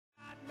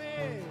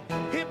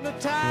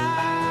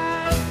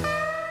time.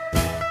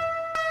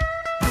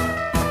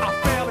 I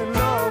fell in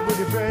love with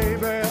you,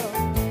 baby.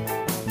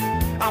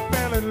 I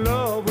fell in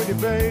love with you,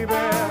 baby.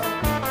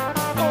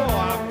 Oh,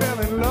 I fell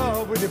in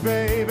love with you,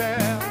 baby.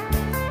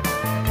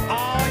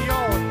 Oh,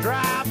 you're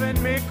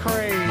driving me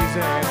crazy.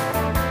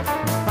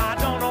 I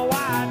don't know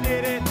why I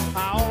did it.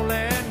 I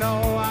only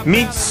know I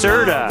Meet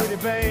SERTA.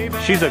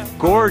 She's a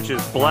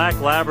gorgeous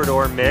black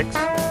Labrador mix.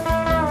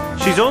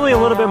 She's only a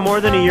little bit more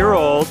than a year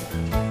old,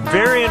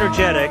 very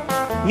energetic,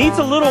 needs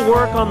a little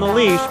work on the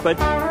leash, but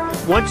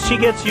once she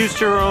gets used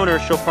to her owner,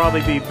 she'll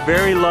probably be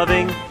very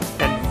loving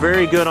and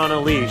very good on a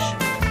leash.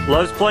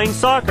 Loves playing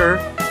soccer.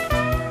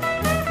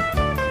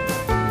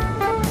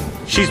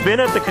 She's been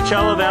at the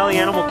Coachella Valley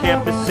Animal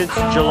Campus since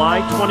July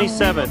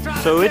 27th,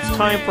 so it's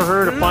time for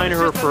her to find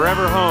her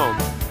forever home.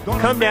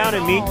 Come down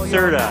and meet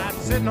SERTA.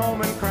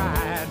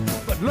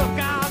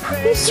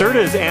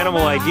 SERTA's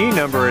animal ID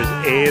number is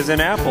A as in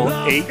Apple,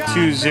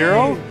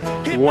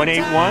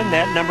 820-181.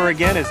 That number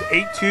again is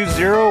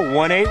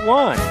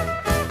 820-181.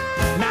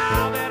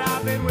 Now that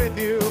I've been with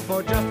you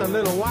for just a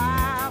little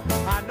while,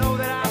 I know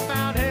that I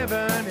found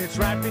heaven. It's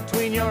right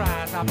between your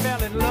eyes. I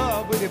fell in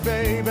love with you,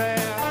 baby.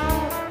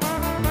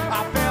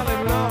 I fell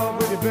in love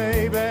with you,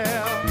 baby.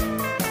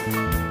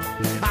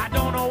 I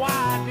don't know why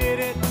I did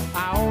it.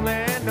 I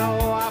only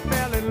know I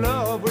fell in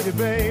love with you,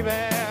 baby.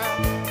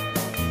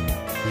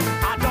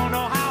 I don't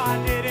know how I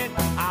did it.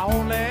 I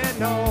only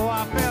know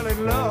I fell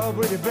in love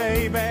with you,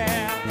 baby.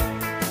 I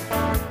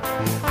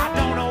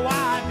don't know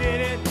why I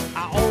did it.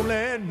 I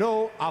only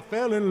know I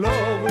fell in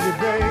love with you,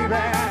 baby.